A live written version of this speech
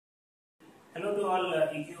Hello to all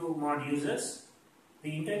EQMOD users.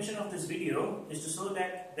 The intention of this video is to show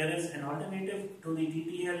that there is an alternative to the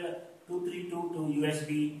TTL2302 to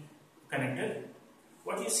USB connector.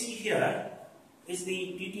 What you see here is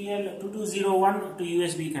the TTL2201 to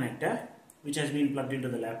USB connector, which has been plugged into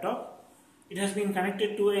the laptop. It has been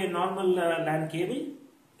connected to a normal LAN cable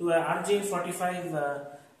to a RJ45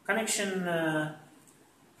 connection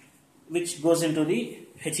which goes into the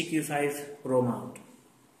EQ5 Pro mount.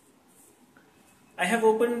 I have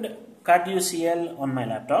opened CardioCL on my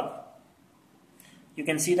laptop. You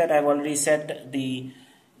can see that I have already set the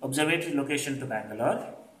observatory location to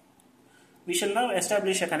Bangalore. We shall now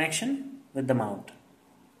establish a connection with the mount.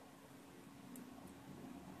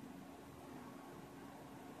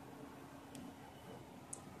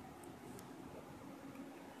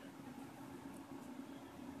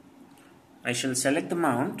 I shall select the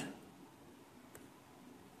mount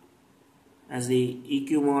as the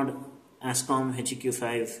EQMOD ASCOM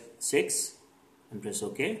EQ5 and press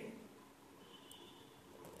OK.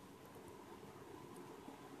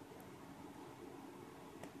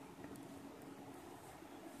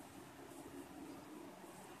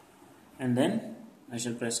 And then I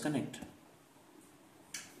shall press connect.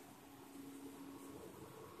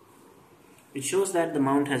 It shows that the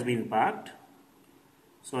mount has been parked,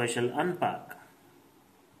 so I shall unpark.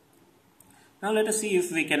 Now let us see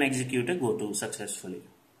if we can execute a goto successfully.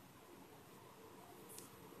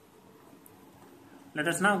 Let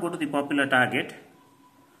us now go to the popular target,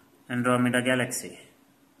 Andromeda Galaxy.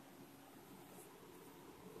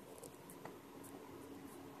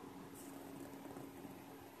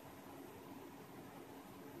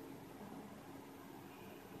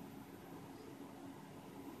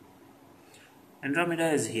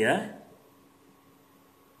 Andromeda is here,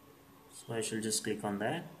 so I shall just click on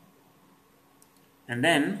that, and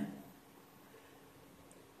then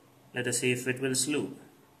let us see if it will slew.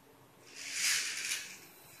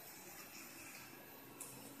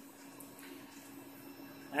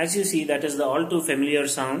 As you see, that is the all too familiar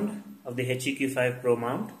sound of the EQ5 Pro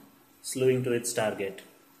mount slewing to its target.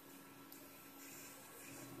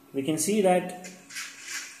 We can see that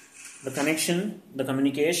the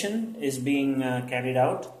communication is being carried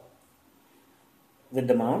out with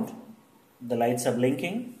the mount. The lights are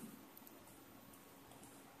blinking,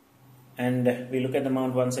 and we look at the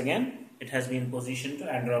mount once again. It has been positioned to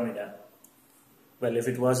Andromeda. Well, if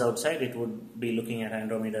it was outside, it would be looking at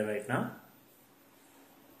Andromeda right now.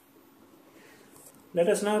 Let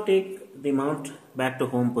us now take the mount back to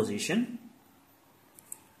home position.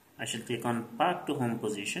 I shall click on park to home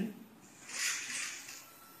position,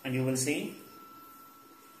 and you will see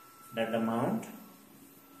that the mount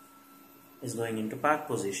is going into park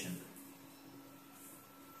position.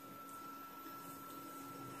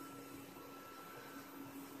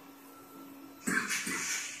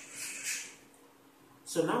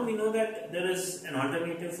 So now we know that there is an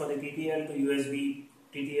alternative for the TTL to USB,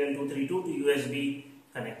 TTL232 to USB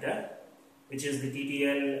connector, which is the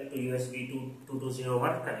TTL to USB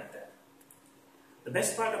 2201 connector. The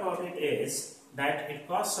best part about it is that it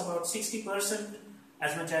costs about 60%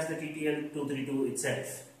 as much as the TTL232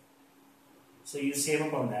 itself. So you save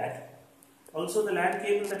up on that. Also, the LAN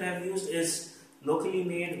cable that I have used is locally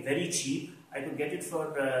made, very cheap. I could get it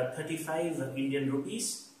for 35 Indian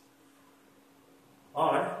rupees,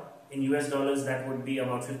 or in US dollars that would be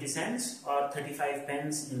about 50 cents or 35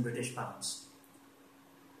 pence in British pounds.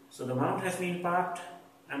 So the mount has been parked.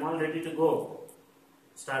 I'm all ready to go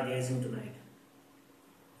stargazing tonight.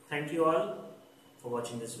 Thank you all for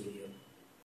watching this video.